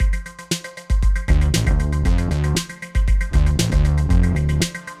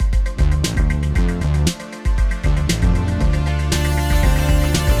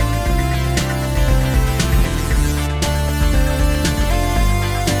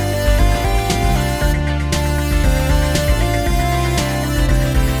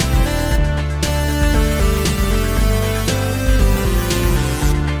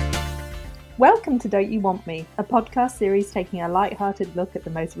to Don't You Want Me, a podcast series taking a light-hearted look at the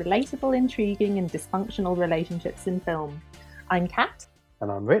most relatable, intriguing and dysfunctional relationships in film. I'm Kat.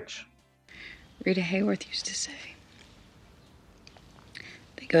 And I'm Rich. Rita Hayworth used to say,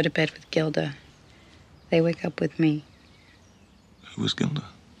 they go to bed with Gilda. They wake up with me. Who was Gilda?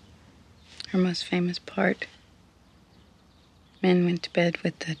 Her most famous part. Men went to bed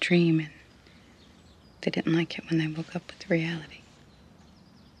with the dream and they didn't like it when they woke up with reality.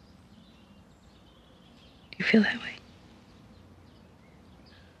 Do you feel that way?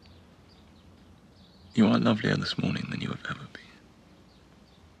 You are lovelier this morning than you have ever been.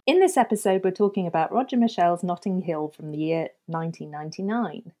 In this episode, we're talking about Roger Michel's Notting Hill from the year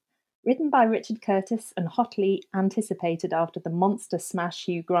 1999. Written by Richard Curtis and hotly anticipated after the monster smash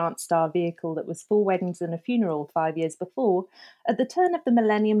Hugh Grant star vehicle that was Four Weddings and a Funeral 5 years before, at the turn of the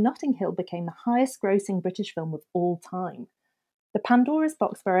millennium, Notting Hill became the highest-grossing British film of all time. The Pandora's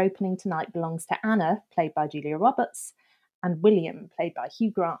box for opening tonight belongs to Anna, played by Julia Roberts, and William, played by Hugh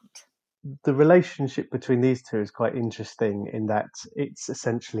Grant. The relationship between these two is quite interesting in that it's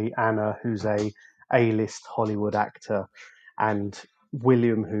essentially Anna, who's a A-list Hollywood actor, and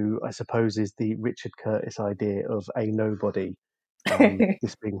William, who I suppose is the Richard Curtis idea of a nobody.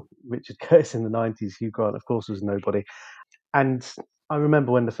 This being Richard Curtis in the 90s, Hugh Grant, of course, was nobody. And I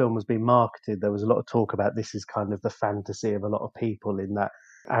remember when the film was being marketed, there was a lot of talk about this is kind of the fantasy of a lot of people, in that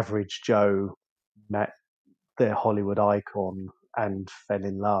average Joe met their Hollywood icon and fell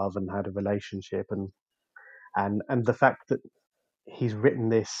in love and had a relationship, and the fact that he's written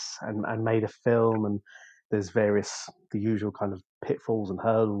this and made a film, and there's the usual kind of pitfalls and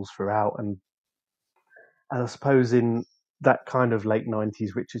hurdles throughout, and I suppose in that kind of late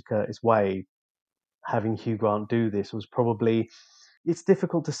 90s Richard Curtis way, having Hugh Grant do this was probably, it's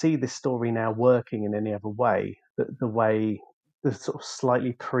difficult to see this story now working in any other way. The way, the sort of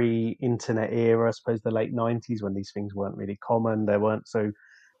slightly pre-internet era, I suppose the late 90s, when these things weren't really common, there weren't so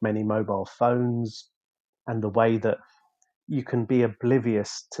many mobile phones, and the way that you can be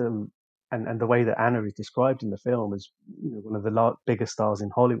oblivious to, and the way that Anna is described in the film as, you know, one of the biggest stars in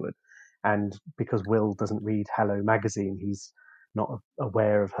Hollywood, and because Will doesn't read Hello magazine, he's not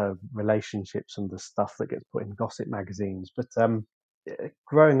aware of her relationships and the stuff that gets put in gossip magazines. But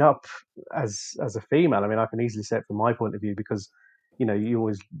growing up as a female, I mean, I can easily say it from my point of view, because, you know, you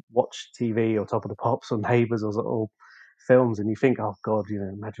always watch TV or Top of the Pops or Neighbours or films, and you think, oh God, you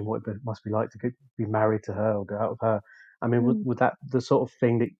know, imagine what it must be like to be married to her or go out with her. I mean, would that the sort of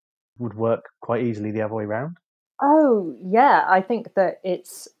thing that would work quite easily the other way around? Oh, yeah, I think that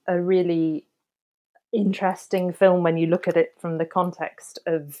it's a really interesting film when you look at it from the context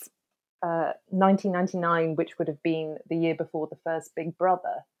of 1999, which would have been the year before the first Big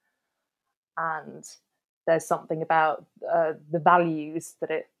Brother. And there's something about the values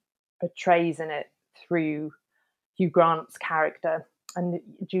that it portrays in it through Hugh Grant's character and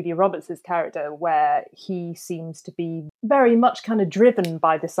Julia Roberts' character, where he seems to be very much kind of driven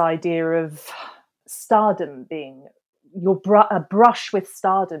by this idea of stardom being a brush with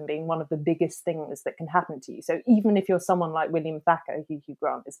stardom being one of the biggest things that can happen to you. So even if you're someone like William Thacker, who Hugh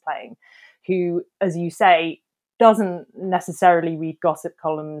Grant is playing, who, as you say, doesn't necessarily read gossip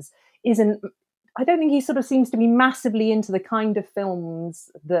columns, I don't think he sort of seems to be massively into the kind of films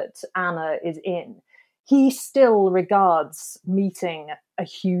that Anna is in. He still regards meeting a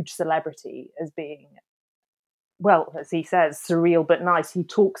huge celebrity as being, well, as he says, surreal but nice. He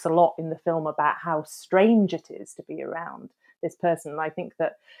talks a lot in the film about how strange it is to be around this person. And I think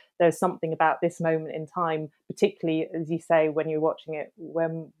that there's something about this moment in time, particularly, as you say, when you're watching it,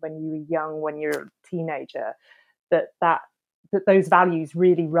 when you were young, when you're a teenager, that those values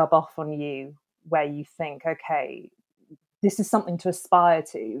really rub off on you, where you think, okay, this is something to aspire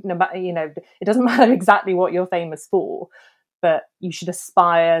to. No matter, you know, it doesn't matter exactly what you're famous for, but you should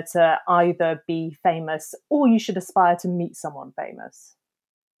aspire to either be famous or you should aspire to meet someone famous.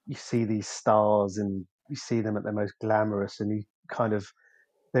 You see these stars and you see them at their most glamorous, and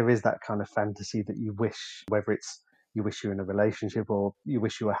there is that kind of fantasy that you wish, whether it's you wish you were in a relationship, or you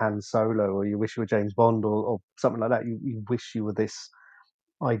wish you were Han Solo, or you wish you were James Bond, or something like that. You wish you were this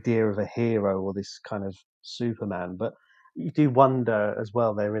idea of a hero or this kind of Superman. But you do wonder as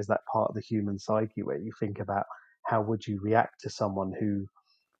well, there is that part of the human psyche where you think about how would you react to someone who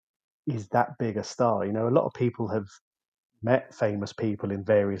is that big a star. You know, a lot of people have met famous people in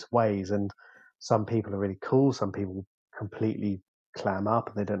various ways, and some people are really cool, some people completely clam up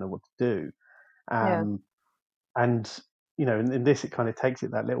and they don't know what to do. And you know, in this, it kind of takes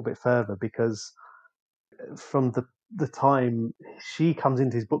it that little bit further, because from the time she comes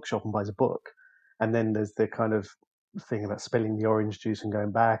into his bookshop and buys a book, and then there's the kind of thing about spilling the orange juice and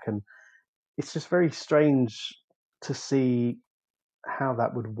going back, and it's just very strange to see how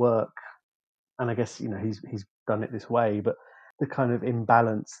that would work. And I guess, he's done it this way, but the kind of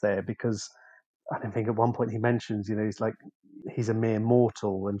imbalance there, because I don't think at one point he mentions, he's like, he's a mere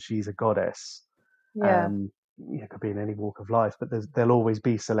mortal and she's a goddess. Yeah. It could be in any walk of life, but there'll always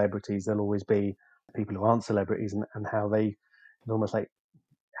be celebrities. There'll always be people who aren't celebrities, and how they almost like,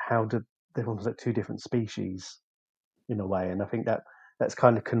 they're almost like two different species in a way. And I think that's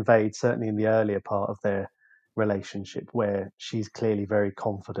kind of conveyed certainly in the earlier part of their relationship, where she's clearly very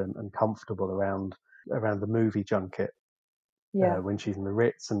confident and comfortable around the movie junket, Yeah. when she's in the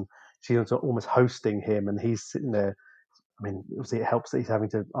Ritz, and she's almost hosting him, and he's sitting there. I mean, obviously it helps that he's having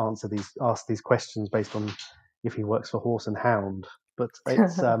to ask these questions based on if he works for Horse and Hound, but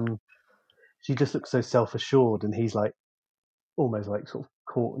it's she just looks so self-assured, and he's like almost like sort of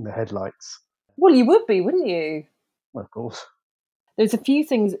caught in the headlights. Well, you would be, wouldn't you? Well, of course. There's a few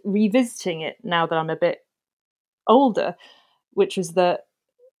things revisiting it now that I'm a bit older, which is that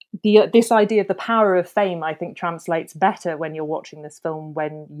this idea of the power of fame, I think, translates better when you're watching this film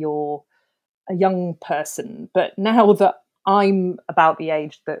when you're a young person. But now that I'm about the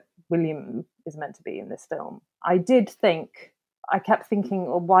age that William is meant to be in this film, I kept thinking,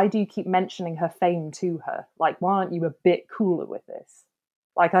 well, why do you keep mentioning her fame to her? Like, why aren't you a bit cooler with this?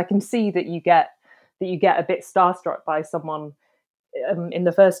 Like, I can see that you get a bit starstruck by someone in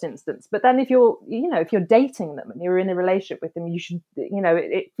the first instance, but then if you're dating them and you're in a relationship with them, you should,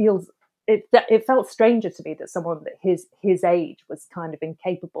 it felt stranger to me that someone that his age was kind of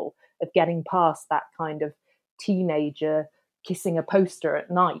incapable of getting past that kind of teenager kissing a poster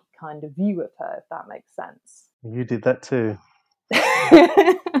at night kind of view of her, if that makes sense. You did that too.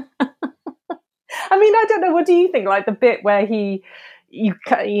 I mean, I don't know. What do you think? Like the bit where you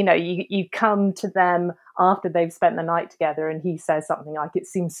come to them after they've spent the night together, and he says something like, "It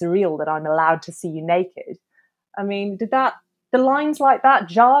seems surreal that I'm allowed to see you naked." I mean, did the lines like that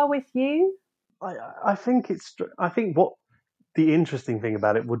jar with you? I think what the interesting thing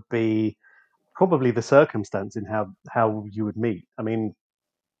about it would be probably the circumstance in how you would meet. I mean,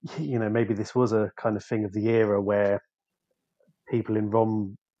 maybe this was a kind of thing of the era where people in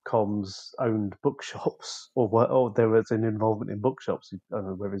rom-coms owned bookshops, or there was an involvement in bookshops. I don't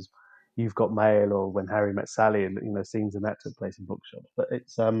know whether it's You've Got Mail or When Harry Met Sally, and scenes in that took place in bookshops. But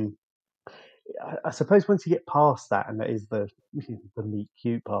it's I suppose once you get past that, and that is the meet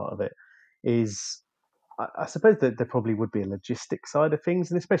cute part of it, is I suppose that there probably would be a logistic side of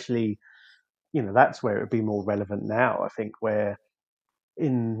things, and especially that's where it would be more relevant now. I think where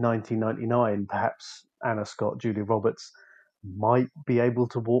in 1999, perhaps Anna Scott, Julia Roberts might be able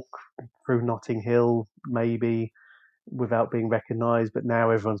to walk through Notting Hill, maybe without being recognised. But now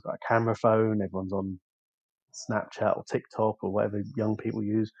everyone's got a camera phone, everyone's on Snapchat or TikTok or whatever young people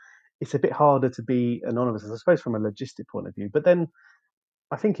use. It's a bit harder to be anonymous, I suppose, from a logistic point of view. But then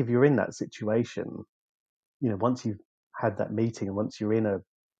I think if you're in that situation, once you've had that meeting and once you're in a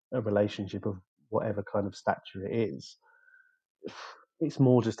relationship of whatever kind of stature it is, it's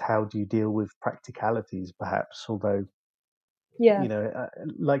more just how do you deal with practicalities, perhaps. Although, Yeah.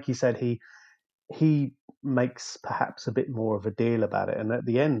 Like you said, he makes perhaps a bit more of a deal about it. And at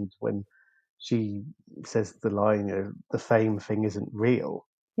the end, when she says the line, the fame thing isn't real.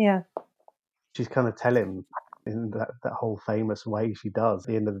 Yeah. She's kind of telling him in that whole famous way she does.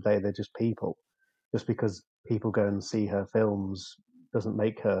 At the end of the day, they're just people. Just because people go and see her films doesn't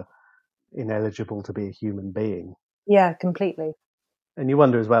make her ineligible to be a human being. Yeah, completely. And you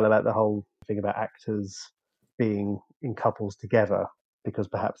wonder as well about the whole thing about actors being in couples together, because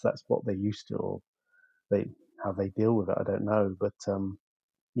perhaps that's what they're used to, or how they deal with it. I don't know, but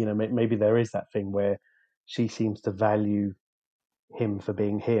maybe there is that thing where she seems to value him for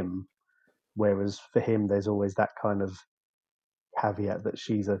being him, whereas for him there's always that kind of caveat that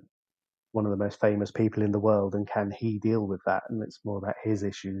she's one of the most famous people in the world, and can he deal with that? And it's more about his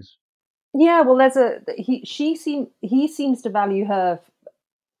issues. Yeah, well, he seems to value her.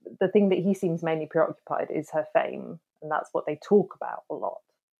 The thing that he seems mainly preoccupied is her fame, and that's what they talk about a lot.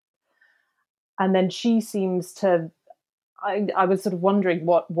 And then she seems to. I was sort of wondering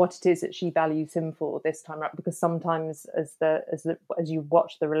what it is that she values him for this time around, because sometimes as you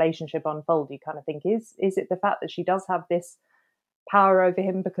watch the relationship unfold, you kind of think, is it the fact that she does have this power over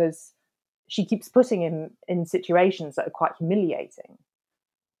him because she keeps putting him in situations that are quite humiliating?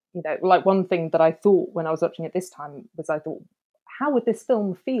 Like one thing that I thought when I was watching it this time was, I thought, how would this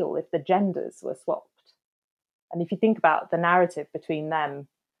film feel if the genders were swapped? And if you think about the narrative between them,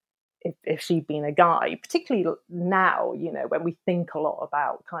 if she'd been a guy, particularly now, when we think a lot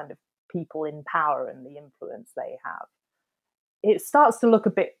about kind of people in power and the influence they have, it starts to look a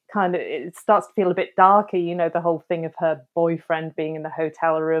bit it starts to feel a bit darker, the whole thing of her boyfriend being in the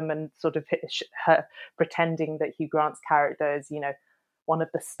hotel room and sort of her pretending that Hugh Grant's character is, one of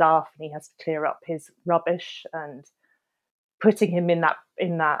the staff, and he has to clear up his rubbish, and putting him in that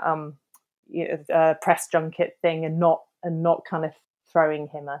press junket thing, and not kind of throwing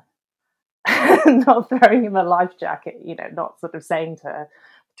him a not throwing him a life jacket, not sort of saying to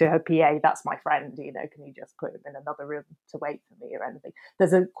her PA, "That's my friend, can you just put him in another room to wait for me," or anything.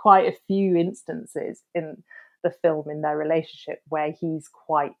 There's quite a few instances in the film in their relationship where he's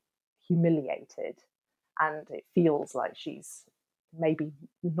quite humiliated, and it feels like she's maybe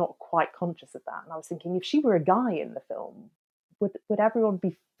not quite conscious of that. And I was thinking, if she were a guy in the film, would everyone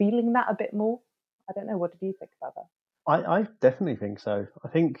be feeling that a bit more? I don't know. What did you think about that? I definitely think so. I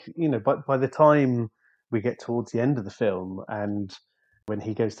think, by the time we get towards the end of the film, and when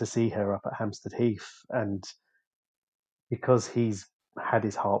he goes to see her up at Hampstead Heath, and because he's had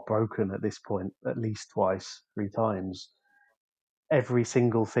his heart broken at this point at least twice, 3 times, every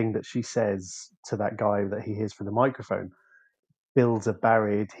single thing that she says to that guy that he hears through the microphone builds a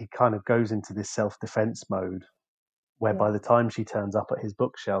barrier. He kind of goes into this self-defense mode, where by the time she turns up at his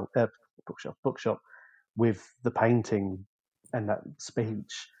bookshop with the painting and that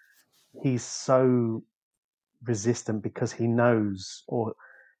speech, he's so resistant because he knows, or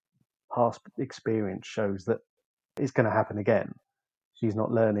past experience shows, that it's going to happen again. She's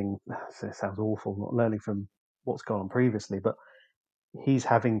not learning. It sounds awful, not learning from what's gone on previously, but he's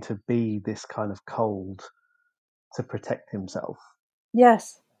having to be this kind of cold to protect himself.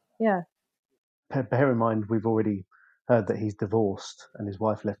 Yes. Yeah. Bear in mind, we've already heard that he's divorced and his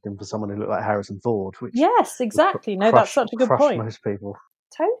wife left him for someone who looked like Harrison Ford, which yes, exactly. No, that's such a good point. Most people.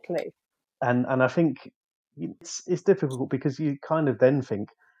 Totally. And I think it's difficult because you kind of then think,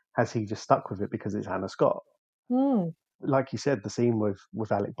 has he just stuck with it because it's Anna Scott? Mm. Like you said, the scene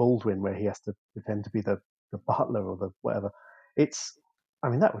with Alec Baldwin where he has to pretend to be the butler or the whatever.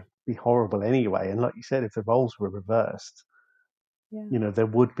 That would be horrible anyway. And like you said, if the roles were reversed, there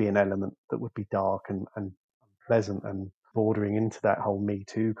would be an element that would be dark and unpleasant and bordering into that whole Me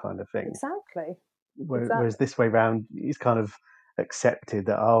Too kind of thing. Exactly. Whereas this way round, he's kind of accepted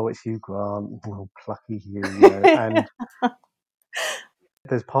that, it's Hugh Grant, plucky Hugh, and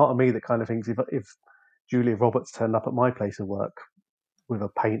there's part of me that kind of thinks if Julia Roberts turned up at my place of work with a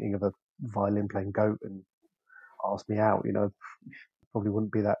painting of a violin playing goat and asked me out, probably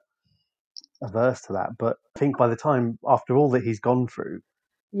wouldn't be that averse to that. But I think by the time, after all that he's gone through,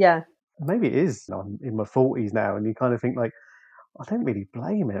 maybe it is, I'm in my 40s now, and you kind of think, like, I don't really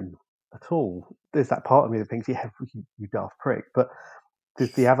blame him at all. There's that part of me that thinks, yeah, you daft prick, but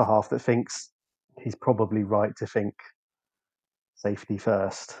there's the other half that thinks he's probably right to think safety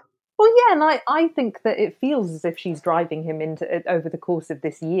first. Well, yeah, and I think that it feels as if she's driving him into it over the course of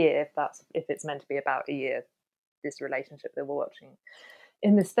this year, if it's meant to be about a year, this relationship that we're watching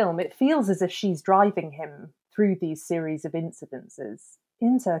in this film. It feels as if she's driving him through these series of incidences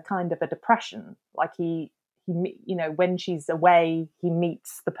into kind of a depression. Like he when she's away, he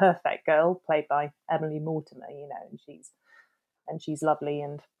meets the perfect girl, played by Emily Mortimer, and she's lovely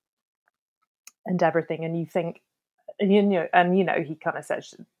and everything, and you think, and he kind of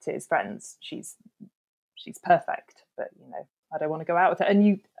says to his friends, she's perfect, but I don't want to go out with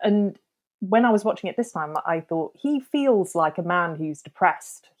her. And when I was watching it this time, I thought, he feels like a man who's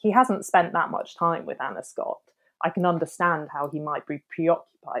depressed. He hasn't spent that much time with Anna Scott. I can understand how he might be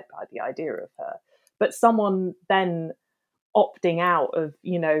preoccupied by the idea of her, but someone then opting out of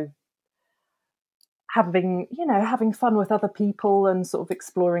having fun with other people and sort of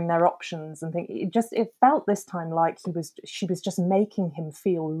exploring their options and it felt this time like she was just making him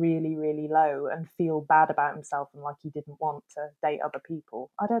feel really, really low and feel bad about himself, and like he didn't want to date other people.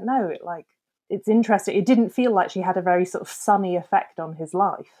 I don't know, it's interesting. It didn't feel like she had a very sort of sunny effect on his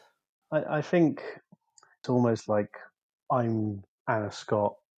life. I think it's almost like, I'm Anna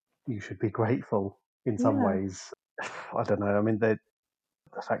Scott, you should be grateful in some ways. I don't know. I mean, the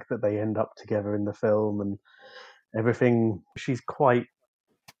fact that they end up together in the film and everything, she's quite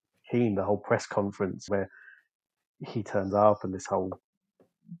keen, the whole press conference where he turns up and this whole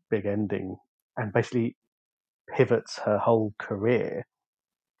big ending, and basically pivots her whole career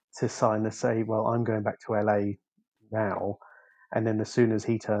to say, well, I'm going back to LA now. And then as soon as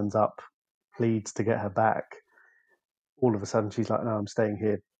he turns up, pleads to get her back, all of a sudden she's like, no, I'm staying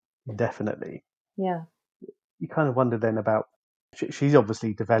here indefinitely. Yeah. You kind of wonder then about, she's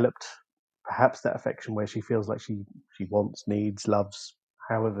obviously developed perhaps that affection where she feels like she wants, needs, loves,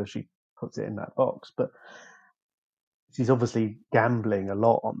 however she puts it in that box. But she's obviously gambling a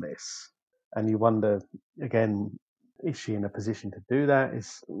lot on this. And you wonder, again, is she in a position to do that?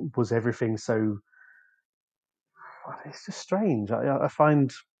 Was everything so? It's just strange. I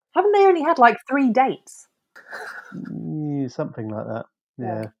find Haven't they only had like 3 dates? something like that.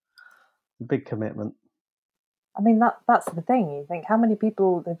 Yeah, big commitment. I mean, that's the thing. You think, how many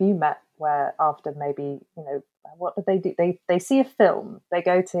people have you met where after maybe, what did they do? They see a film, they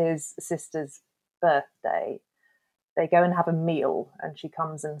go to his sister's birthday, they go and have a meal, and she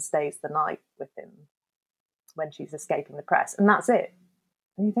comes and stays the night with him when she's escaping the press, and that's it.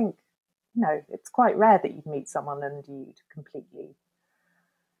 And you think, it's quite rare that you'd meet someone and you'd completely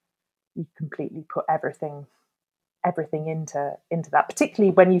put everything into that,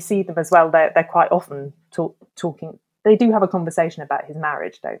 particularly when you see them as well. They're quite often talking. They do have a conversation about his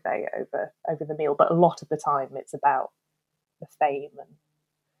marriage, don't they, over the meal, but a lot of the time it's about the fame, and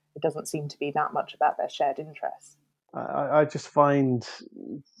it doesn't seem to be that much about their shared interests. I just find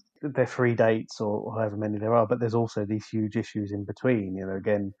that they're 3 dates or however many there are, but there's also these huge issues in between.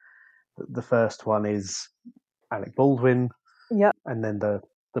 Again, the first one is Alec Baldwin, and then the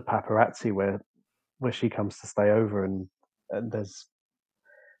paparazzi where she comes to stay over, and there's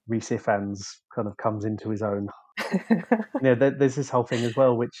Rhys Ifans kind of comes into his own. There's this whole thing as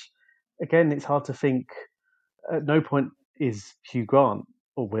well, which again, it's hard to think. At no point is Hugh Grant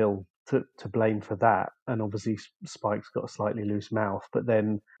or Will to blame for that, and obviously Spike's got a slightly loose mouth, but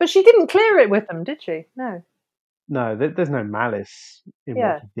she didn't clear it with him, did she? No, there's no malice in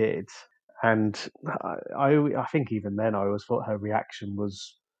what he did, and I think even then I always thought her reaction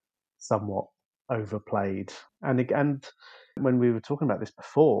was somewhat overplayed, and when we were talking about this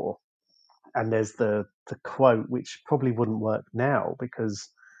before, and there's the quote which probably wouldn't work now because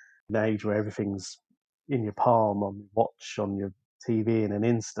in an age where everything's in your palm, on your watch, on your TV in an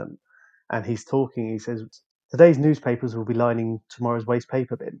instant. And he's talking, he says, today's newspapers will be lining tomorrow's waste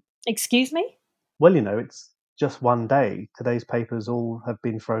paper bin. Excuse me? Well, it's just one day. Today's papers all have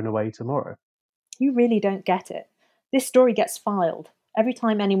been thrown away tomorrow. You really don't get it. This story gets filed. Every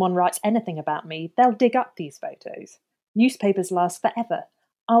time anyone writes anything about me, they'll dig up these photos. Newspapers last forever.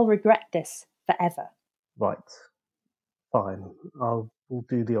 I'll regret this forever. Right. Fine. We'll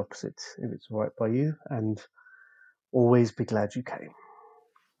do the opposite if it's all right by you, and always be glad you came.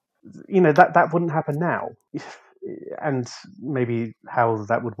 That wouldn't happen now, and maybe how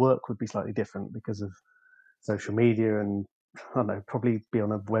that would work would be slightly different because of social media, and I don't know, probably be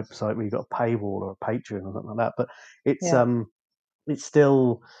on a website where you got a paywall or a Patreon or something like that. But it's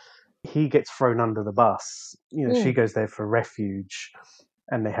still, he gets thrown under the bus. She goes there for refuge,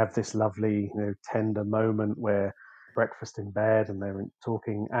 and they have this lovely, tender moment where breakfast in bed and they're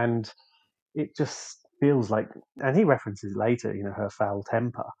talking, and it just feels like, and he references later, her foul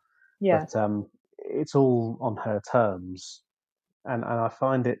temper. Yeah. But it's all on her terms, and I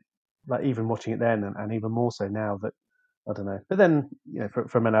find it, like, even watching it then, and even more so now, that I don't know. But then,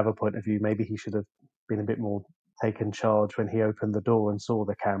 from another point of view, maybe he should have been a bit more taken charge when he opened the door and saw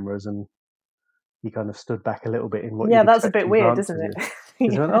the cameras, and he kind of stood back a little bit in what. Yeah, you'd that's a expect bit weird, Grant isn't it? He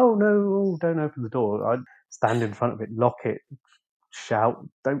went, "Oh no, don't open the door." I'd stand in front of it, lock it, shout,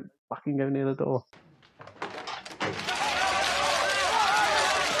 "Don't fucking go near the door."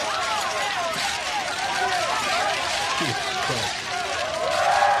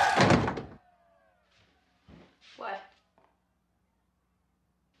 What?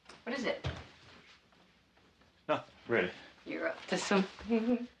 What is it? No, really. You're up to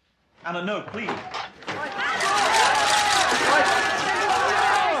something. Anna, no, please. Oh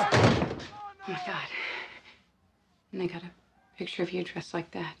my God. And they got a picture of you dressed like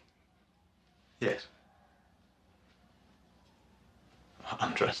that. Yes.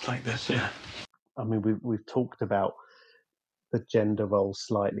 I'm dressed like this, yeah. I mean, we've talked about the gender roles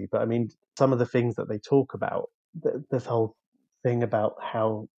slightly, but I mean, some of the things that they talk about, this whole thing about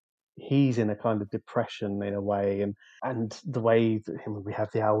how he's in a kind of depression in a way, and the way that we have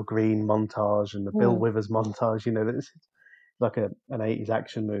the Al Green montage and the Bill Withers montage, it's like an 80s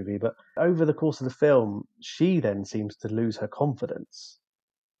action movie. But over the course of the film, she then seems to lose her confidence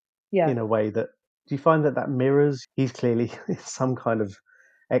in a way that, do you find that mirrors? He's clearly in some kind of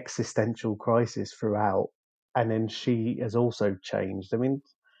existential crisis throughout, and then she has also changed. I mean,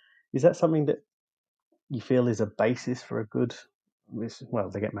 is that something that you feel is a basis for a good? Well,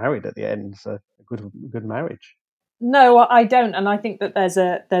 they get married at the end, so a good marriage. No, I don't, and I think that there's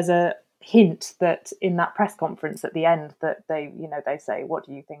a hint that in that press conference at the end that they say, "What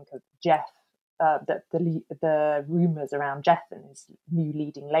do you think of Jeff?" That the rumours around Jeff and his new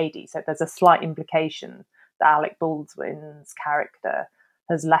leading lady. So there's a slight implication that Alec Baldwin's character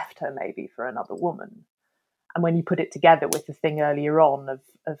has left her maybe for another woman, And when you put it together with the thing earlier on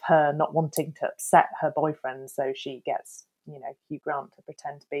of her not wanting to upset her boyfriend, so she gets, Hugh Grant's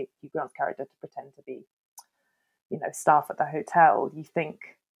character to pretend to be, staff at the hotel, you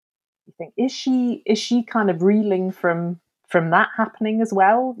think is she kind of reeling from that happening as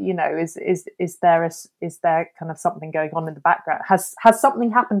well? Is there kind of something going on in the background? Has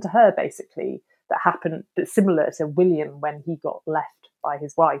something happened to her basically that's similar to William when he got left by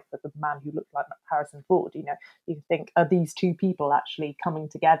his wife, for the man who looked like Harrison Ford? You think, are these two people actually coming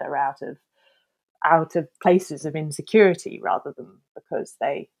together out of places of insecurity rather than because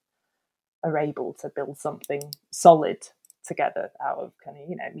they are able to build something solid together out of kind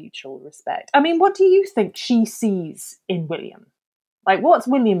of mutual respect? I mean, what do you think she sees in William? Like, what's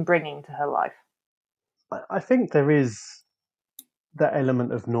William bringing to her life? I think there is that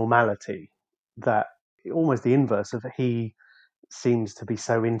element of normality, that almost the inverse of he seems to be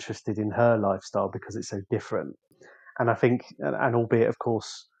so interested in her lifestyle because it's so different. And I think, and albeit of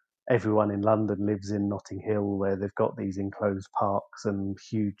course everyone in London lives in Notting Hill, where they've got these enclosed parks and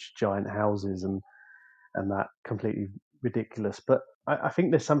huge giant houses and that completely ridiculous. But I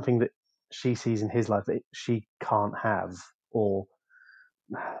think there's something that she sees in his life that she can't have, or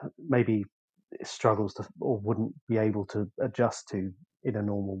maybe struggles to, or wouldn't be able to adjust to in a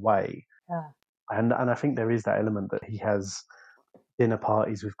normal way. Yeah. And I think there is that element that he has dinner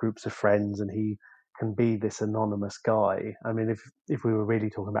parties with groups of friends, and he can be this anonymous guy. I mean, if we were really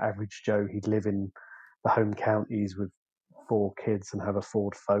talking about average Joe, he'd live in the home counties with 4 kids and have a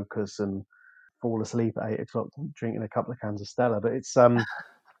Ford Focus and fall asleep at 8 o'clock drinking a couple of cans of Stella. But it's and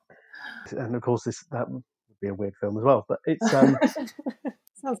of course that would be a weird film as well. But it's Sounds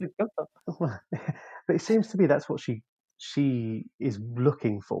like a good film. but it seems to be that's what she is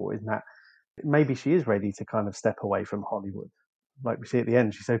looking for, in that maybe she is ready to kind of step away from Hollywood. Like we see at the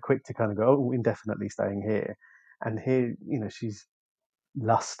end, she's so quick to kind of go, oh, indefinitely staying here. And here, she's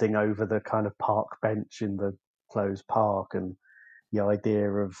lusting over the kind of park bench in the closed park, and the idea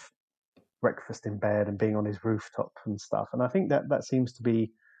of breakfast in bed and being on his rooftop and stuff. And I think that seems to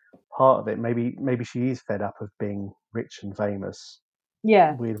be part of it. Maybe she is fed up of being rich and famous.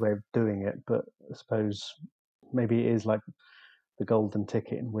 Yeah. Weird way of doing it, but I suppose maybe it is like the golden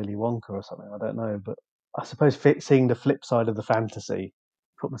ticket in Willy Wonka or something. I don't know, but I suppose seeing the flip side of the fantasy,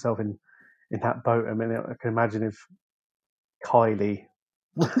 put myself in that boat. I mean, I can imagine if Kylie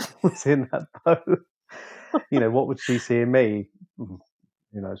was in that boat, what would she see in me? Who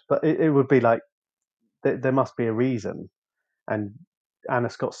knows? But it would be like there must be a reason, and Anna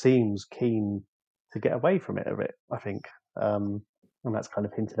Scott seems keen to get away from it a bit, I think, and that's kind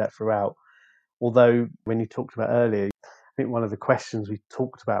of hinted at throughout. Although when you talked about earlier, I think one of the questions we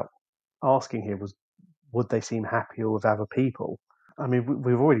talked about asking here was, would they seem happier with other people? I mean,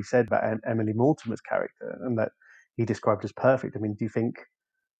 we've already said about Emily Mortimer's character, and that he described as perfect. I mean, do you think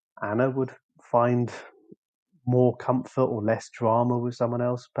Anna would find more comfort or less drama with someone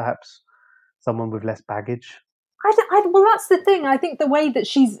else, perhaps someone with less baggage? Well, that's the thing. I think the way that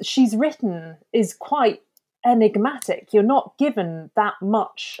she's written is quite enigmatic. You're not given that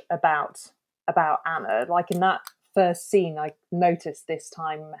much about Anna. Like in that first scene, I noticed this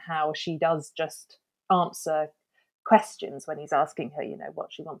time how she does just answer questions when he's asking her,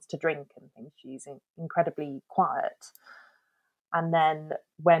 what she wants to drink and things. She's incredibly quiet. And then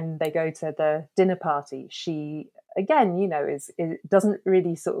when they go to the dinner party, she again, doesn't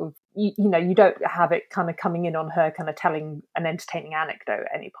really sort of, you don't have it kind of coming in on her kind of telling an entertaining anecdote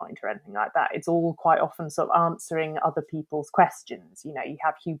at any point or anything like that. It's all quite often sort of answering other people's questions. You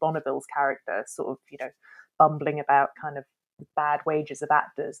have Hugh Bonneville's character sort of, bumbling about kind of bad wages of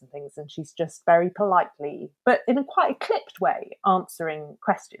actors and things, and she's just very politely, but in a quite a clipped way, answering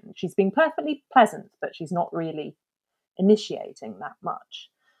questions. She's being perfectly pleasant, but she's not really initiating that much.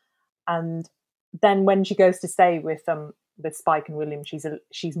 And then when she goes to stay with Spike and William,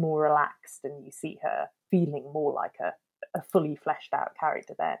 she's more relaxed, and you see her feeling more like a fully fleshed out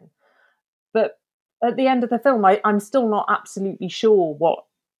character then. But at the end of the film, I'm still not absolutely sure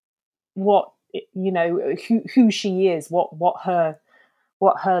what who she is, what her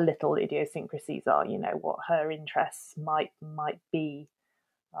little idiosyncrasies are, what her interests might be.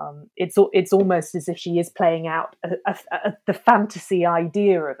 It's almost as if she is playing out the fantasy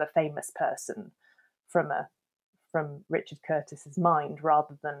idea of a famous person from Richard Curtis's mind,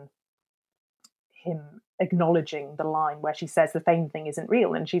 rather than him acknowledging the line where she says the fame thing isn't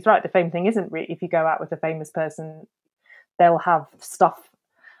real. And she's right, the fame thing isn't real. If you go out with a famous person, they'll have stuff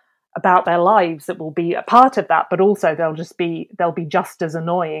about their lives that will be a part of that, but also they'll be just as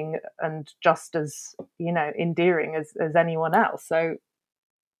annoying and just as endearing as anyone else. So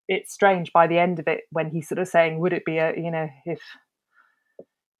it's strange by the end of it when he's sort of saying, would it be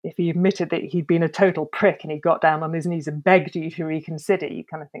if he admitted that he'd been a total prick and he got down on his knees and begged you to reconsider, you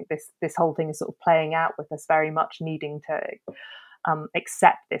kind of think this whole thing is sort of playing out with us very much needing to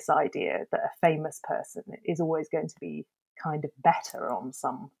accept this idea that a famous person is always going to be kind of better on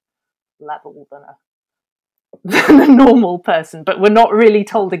some level than a normal person, but we're not really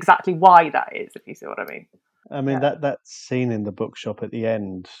told exactly why that is, if you see what I mean. I mean, that scene in the bookshop at the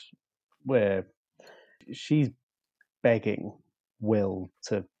end where she's begging Will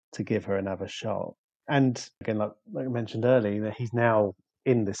to give her another shot. And again, like I mentioned earlier, he's now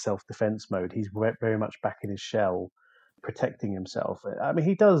in this self-defense mode. He's very much back in his shell, protecting himself. I mean,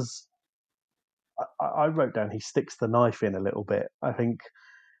 he does... I wrote down he sticks the knife in a little bit. I think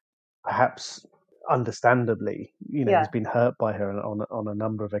perhaps understandably, he's been hurt by her on a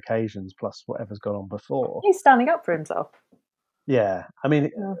number of occasions, plus whatever's gone on before. He's standing up for himself. Yeah, I mean,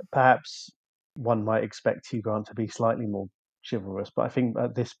 perhaps one might expect Hugh Grant to be slightly more chivalrous, but I think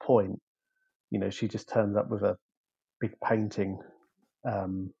at this point, she just turns up with a big painting.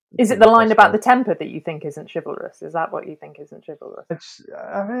 Is it the line about the temper that you think isn't chivalrous? Is that what you think isn't chivalrous?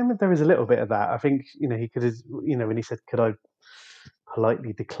 I mean, there is a little bit of that. I think, he could have, when he said, could I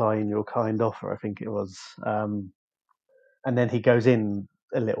politely decline your kind offer, I think it was. And then he goes in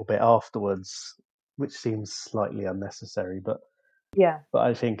a little bit afterwards, which seems slightly unnecessary. But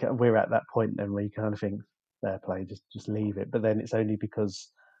I think we're at that point then where you kind of think, fair play, just leave it. But then it's only because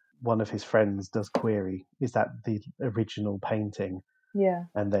one of his friends does query, is that the original painting? Yeah.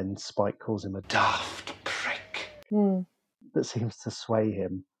 And then Spike calls him a daft prick. That seems to sway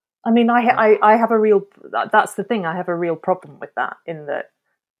him. I mean, I have a real... That's the thing. I have a real problem with that, in that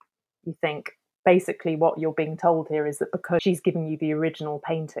you think basically what you're being told here is that because she's giving you the original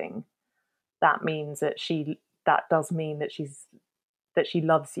painting, that means that does mean that she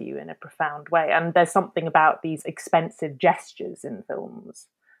loves you in a profound way. And there's something about these expensive gestures in films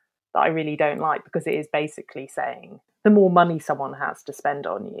that I really don't like, because it is basically saying the more money someone has to spend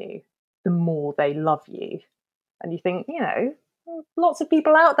on you, the more they love you. And you think, lots of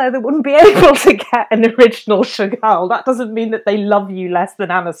people out there that wouldn't be able to get an original Chagall. That doesn't mean that they love you less than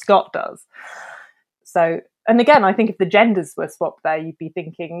Anna Scott does. So, and again, I think if the genders were swapped there, you'd be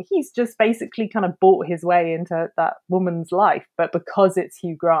thinking he's just basically kind of bought his way into that woman's life. But because it's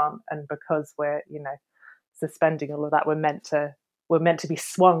Hugh Grant and because we're, suspending all of that, we're meant to be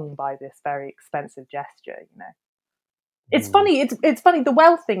swung by this very expensive gesture, It's funny. It's funny. The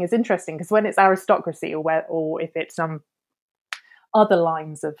wealth thing is interesting, because when it's aristocracy or if it's other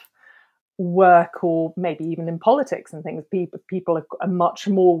lines of work, or maybe even in politics and things, people are much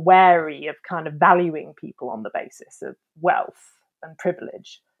more wary of kind of valuing people on the basis of wealth and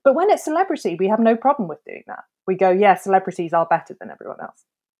privilege. But when it's celebrity, we have no problem with doing that. We go, yeah, celebrities are better than everyone else.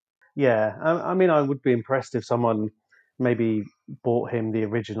 Yeah, I mean, I would be impressed if someone maybe bought him the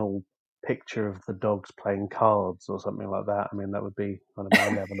original picture of the dogs playing cards or something like that. I mean, that would be kind of my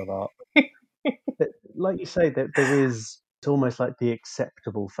level of art. But like you say, there is... It's almost like the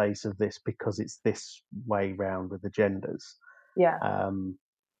acceptable face of this because it's this way round with the genders. Yeah.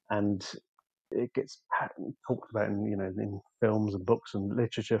 And it gets talked about in films and books and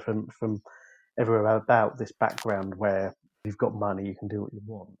literature from everywhere about this background where you've got money, you can do what you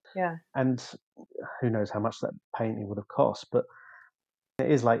want. Yeah. And who knows how much that painting would have cost, but it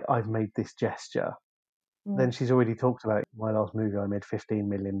is like, I've made this gesture. Then she's already talked about, my last movie, I made $15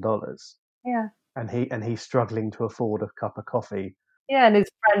 million. Yeah. And he's struggling to afford a cup of coffee. Yeah, and his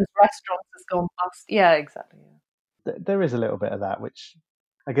friend's restaurant has gone bust. Yeah, exactly. Yeah. There is a little bit of that, which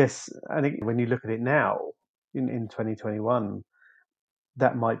I guess, I think when you look at it now, in 2021,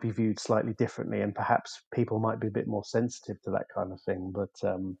 that might be viewed slightly differently, and perhaps people might be a bit more sensitive to that kind of thing. But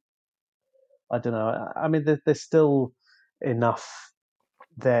I don't know. I mean, there's still enough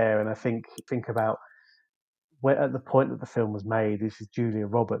there, and I think about... at the point that the film was made, this is Julia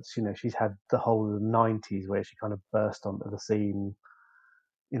Roberts. She's had the whole of the 90s where she kind of burst onto the scene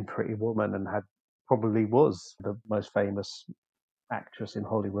in Pretty Woman and probably was the most famous actress in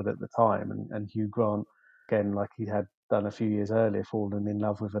Hollywood at the time. And Hugh Grant, again, like he had done a few years earlier, fallen in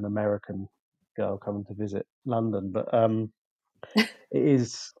love with an American girl coming to visit London. But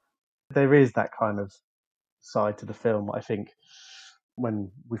there is that kind of side to the film, I think.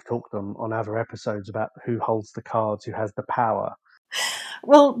 When we've talked on other episodes about who holds the cards, who has the power.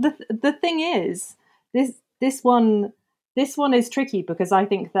 Well, the thing is, this one is tricky, because I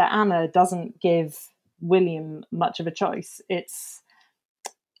think that Anna doesn't give William much of a choice. It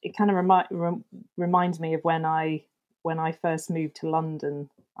kind of reminds me of when I first moved to London.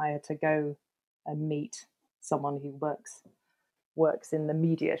 I had to go and meet someone who works works in the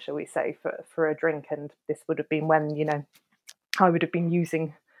media, shall we say, for a drink. And this would have been when, you know, I would have been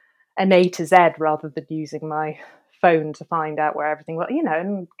using an A to Z rather than using my phone to find out where everything was, you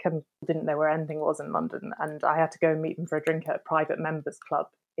know, and didn't know where anything was in London. And I had to go and meet them for a drink at a private members club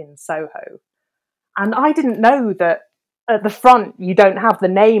in Soho. And I didn't know that at the front you don't have the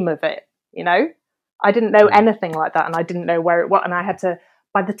name of it, you know? I didn't know anything like that, and I didn't know where it was. And I had to,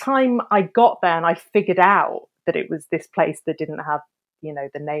 by the time I got there and I figured out that it was this place that didn't have, you know,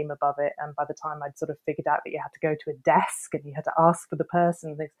 the name above it, and by the time I'd sort of figured out that you had to go to a desk and you had to ask for the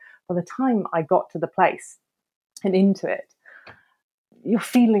person, by the time I got to the place and into it, you're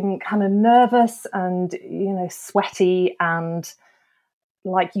feeling kind of nervous and, you know, sweaty and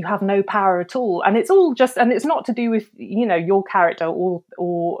like you have no power at all. And it's all just, and it's not to do with, you know, your character or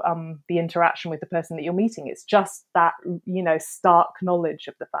the interaction with the person that you're meeting. It's just that, you know, stark knowledge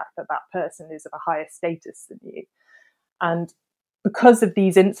of the fact that that person is of a higher status than you. And because of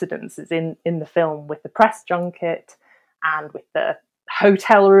these incidences in the film, with the press junket and with the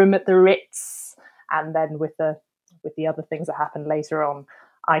hotel room at the Ritz, and then with the other things that happen later on,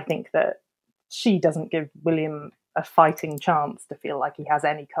 I think that she doesn't give William a fighting chance to feel like he has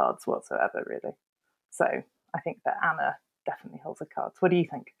any cards whatsoever, really. So I think that Anna definitely holds the cards. What do you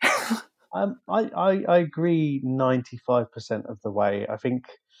think? I agree 95% of the way. I think,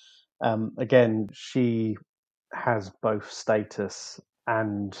 again, she has both status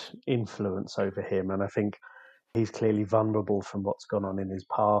and influence over him, and I think he's clearly vulnerable from what's gone on in his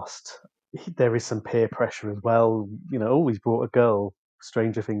past. There is some peer pressure as well. You know, oh, he's brought a girl,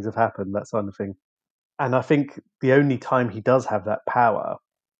 stranger things have happened, that kind of thing. And I think the only time he does have that power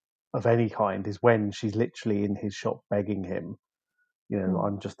of any kind is when she's literally in his shop begging him, you know,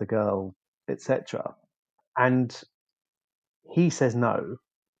 I'm just a girl, etc. And he says no.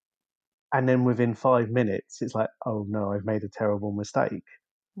 And then within 5 minutes, it's like, oh no, I've made a terrible mistake.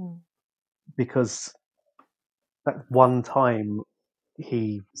 Because that one time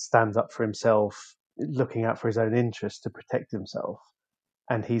he stands up for himself, looking out for his own interests to protect himself.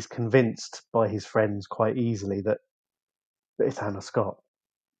 And he's convinced by his friends quite easily that it's Anna Scott.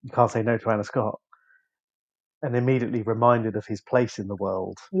 You can't say no to Anna Scott. And immediately reminded of his place in the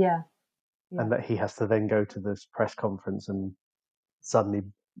world. Yeah. And that he has to then go to this press conference and suddenly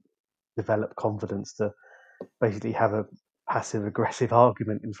develop confidence to basically have a passive aggressive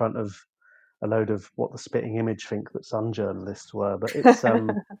argument in front of a load of what the Spitting Image think that Sun journalists were. But it's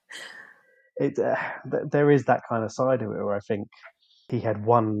there is that kind of side of it where I think he had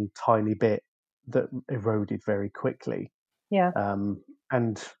one tiny bit that eroded very quickly. Yeah.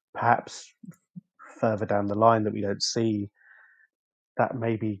 And perhaps further down the line that we don't see, that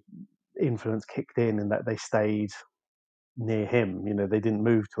maybe influence kicked in and that they stayed near him. You know, they didn't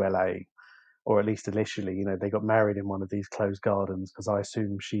move to LA, or at least initially. You know, they got married in one of these closed gardens because I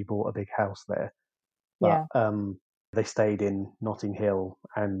assume she bought a big house there. But they stayed in Notting Hill,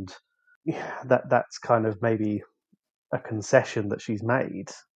 and that's kind of maybe a concession that she's made,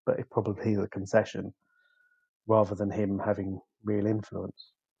 but it probably is a concession rather than him having real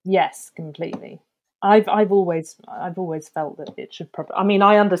influence. Yes, completely. I've always felt that it should probably. I mean,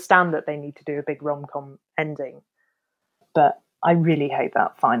 I understand that they need to do a big rom-com ending, but I really hate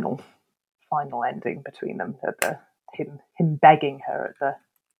that final ending between them. Him begging her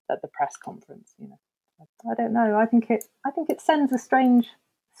at the press conference. You know, I don't know. I think it sends a strange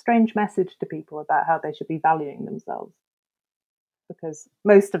message to people about how they should be valuing themselves. Because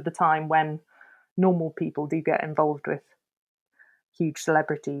most of the time, when normal people do get involved with huge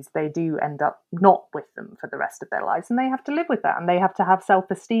celebrities, they do end up not with them for the rest of their lives, and they have to live with that, and they have to have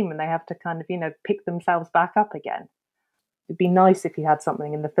self-esteem, and they have to kind of, you know, pick themselves back up again. It'd be nice if you had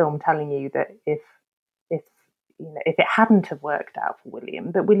something in the film telling you that if it hadn't have worked out for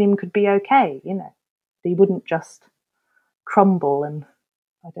William, that William could be okay, you know, that he wouldn't just crumble and,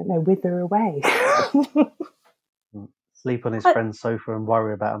 I don't know, wither away. Sleep on his friend's sofa and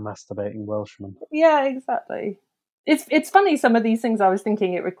worry about a masturbating Welshman. Yeah, exactly. It's funny, some of these things I was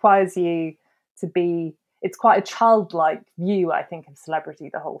thinking it requires you to be, it's quite a childlike view, I think, of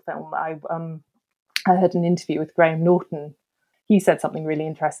celebrity, the whole film. I heard an interview with Graham Norton. He said something really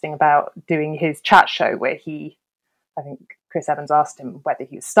interesting about doing his chat show where I think Chris Evans asked him whether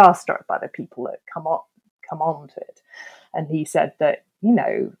he was starstruck by the people that come on to it. And he said that, you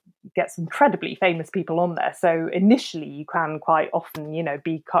know, get some incredibly famous people on there. So initially you can quite often, you know,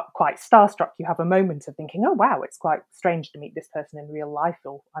 be quite starstruck. You have a moment of thinking, oh, wow, it's quite strange to meet this person in real life,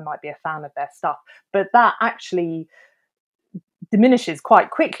 or I might be a fan of their stuff. But that actually diminishes quite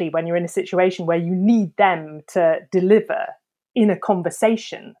quickly when you're in a situation where you need them to deliver in a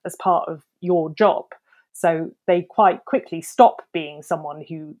conversation as part of your job. So they quite quickly stop being someone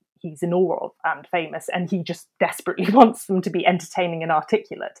who he's in awe of and famous, and he just desperately wants them to be entertaining and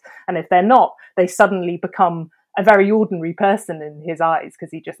articulate. And if they're not, they suddenly become a very ordinary person in his eyes,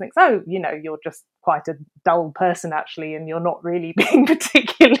 because he just thinks, oh, you're just quite a dull person actually, and you're not really being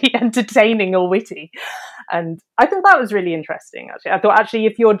particularly entertaining or witty. And I thought that was really interesting, actually. I thought, actually,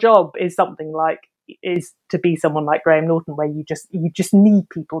 if your job is to be someone like Graham Norton, where you just need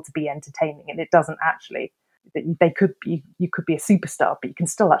people to be entertaining, and it doesn't actually, that you could be a superstar, but you can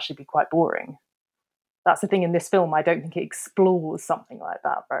still actually be quite boring. That's the thing in this film. I don't think it explores something like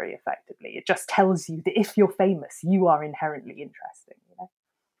that very effectively. It just tells you that if you're famous, you are inherently interesting.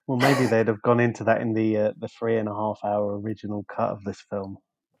 Well, maybe they'd have gone into that in the 3.5 hour original cut of this film.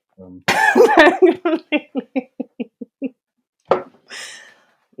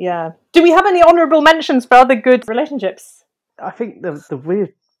 Yeah. Do we have any honourable mentions for other good relationships? I think the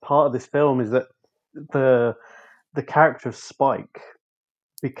weird part of this film is that the character of Spike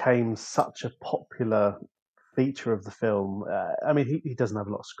became such a popular feature of the film. I mean, he doesn't have a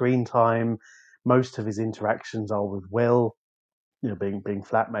lot of screen time. Most of his interactions are with Will, being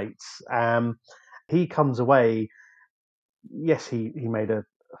flatmates. He comes away. Yes, he made a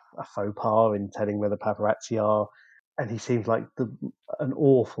faux pas in telling where the paparazzi are, and he seems like an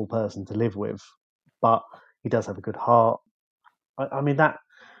awful person to live with. But he does have a good heart. I mean, that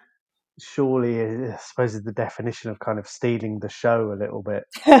surely, I suppose, is the definition of kind of stealing the show a little bit.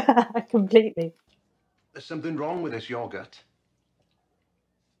 Completely. There's something wrong with this yogurt.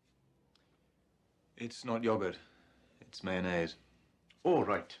 It's not yogurt. It's mayonnaise. Oh,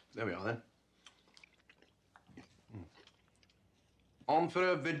 right. There we are, then. On for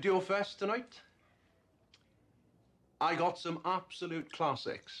a video fest tonight? I got some absolute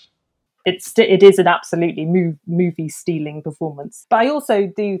classics. It is an absolutely movie stealing performance. But I also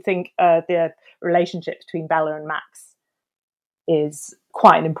do think the relationship between Bella and Max is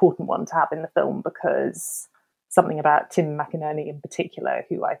quite an important one to have in the film, because something about Tim McInerney in particular,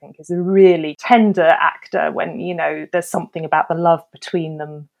 who I think is a really tender actor, when, there's something about the love between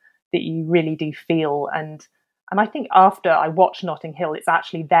them that you really do feel. And I think after I watch Notting Hill, it's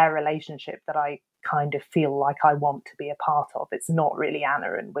actually their relationship that I kind of feel like I want to be a part of. It's not really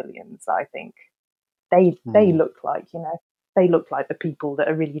Anna and Williams. I think they look like, they look like the people that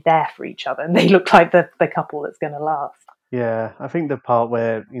are really there for each other, and they look like the couple that's going to last. Yeah, I think the part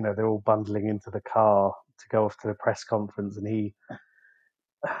where, they're all bundling into the car to go off to the press conference, and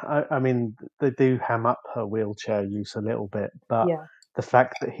I mean, they do ham up her wheelchair use a little bit, but the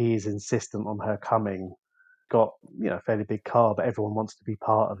fact that he is insistent on her coming, got, a fairly big car, but everyone wants to be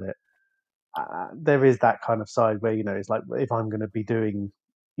part of it. There is that kind of side where, it's like, if I'm going to be doing,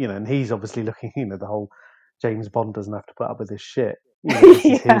 and he's obviously looking, the whole James Bond doesn't have to put up with this shit.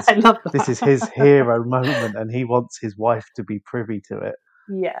 This is his hero moment, and he wants his wife to be privy to it.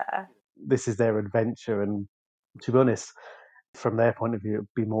 Yeah. This is their adventure, and to be honest, from their point of view, it'd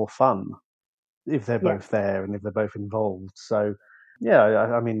be more fun if they're both there and if they're both involved. So, yeah,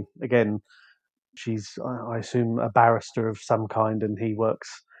 I mean, again, she's, I assume, a barrister of some kind, and he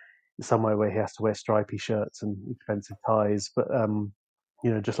works somewhere where he has to wear stripy shirts and expensive ties, but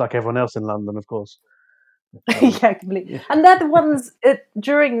just like everyone else in London, of course. Yeah, completely. Yeah. And they're the ones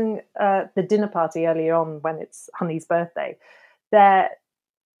during the dinner party earlier on, when it's Honey's birthday, they're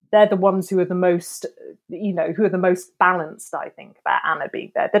the ones who are the most, who are the most balanced, I think, about Anna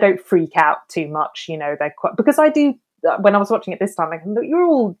being there. They don't freak out too much, they're quite, because I do, when I was watching it this time, I can look, you're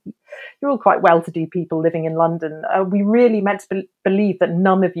all quite well-to-do people living in London. Are we really meant to believe that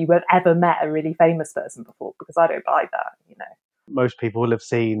none of you have ever met a really famous person before? Because I don't buy that, Most people will have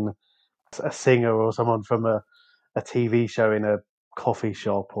seen a singer or someone from a TV show in a coffee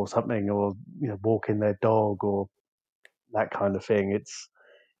shop or something, or walking their dog or that kind of thing. It's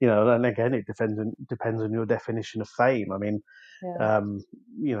and again, it depends on your definition of fame. I mean, a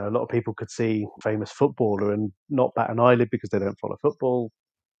lot of people could see a famous footballer and not bat an eyelid because they don't follow football.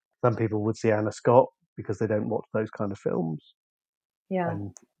 Some people would see Anna Scott because they don't watch those kind of films. Yeah,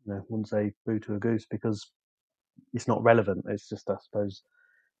 and wouldn't say boo to a goose because it's not relevant. It's just, I suppose,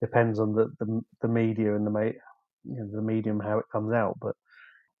 depends on the media and the medium, how it comes out. But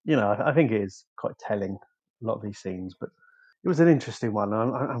I think it is quite telling, a lot of these scenes. But it was an interesting one.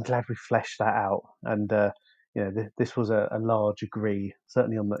 I'm glad we fleshed that out, and this was a large agree,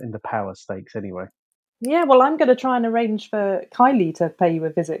 certainly in the power stakes anyway. Yeah, well, I'm going to try and arrange for Kylie to pay you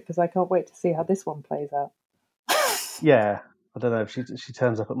a visit, because I can't wait to see how this one plays out. Yeah, I don't know if she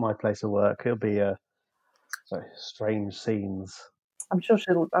turns up at my place of work. It'll be strange scenes. I'm sure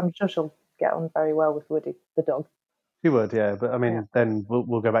she'll get on very well with Woody, the dog. She would, yeah. But I mean, Yeah. then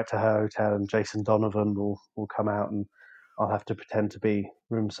we'll go back to her hotel, and Jason Donovan will come out, and I'll have to pretend to be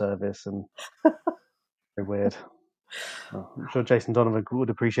room service, and very weird. Well, I'm sure Jason Donovan would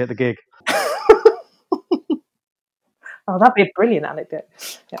appreciate the gig. Oh, that'd be a brilliant anecdote.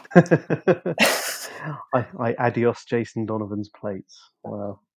 Yeah. I adios Jason Donovan's plates.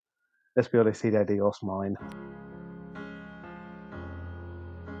 Well, let's be honest, he'd adios mine.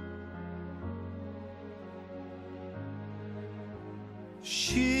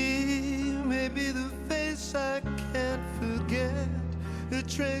 She may be the face I can't forget, a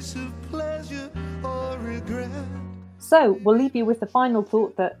trace of pleasure or regret. So we'll leave you with the final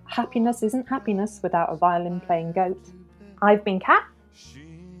thought that happiness isn't happiness without a violin-playing goat. I've been Kat.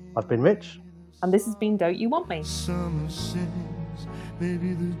 I've been Rich. And this has been Don't You Want Me? Summer sings,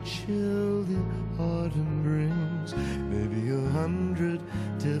 maybe the chill that autumn brings, maybe 100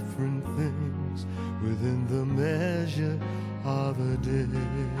 different things within the measure of a day.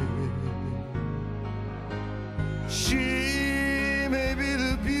 She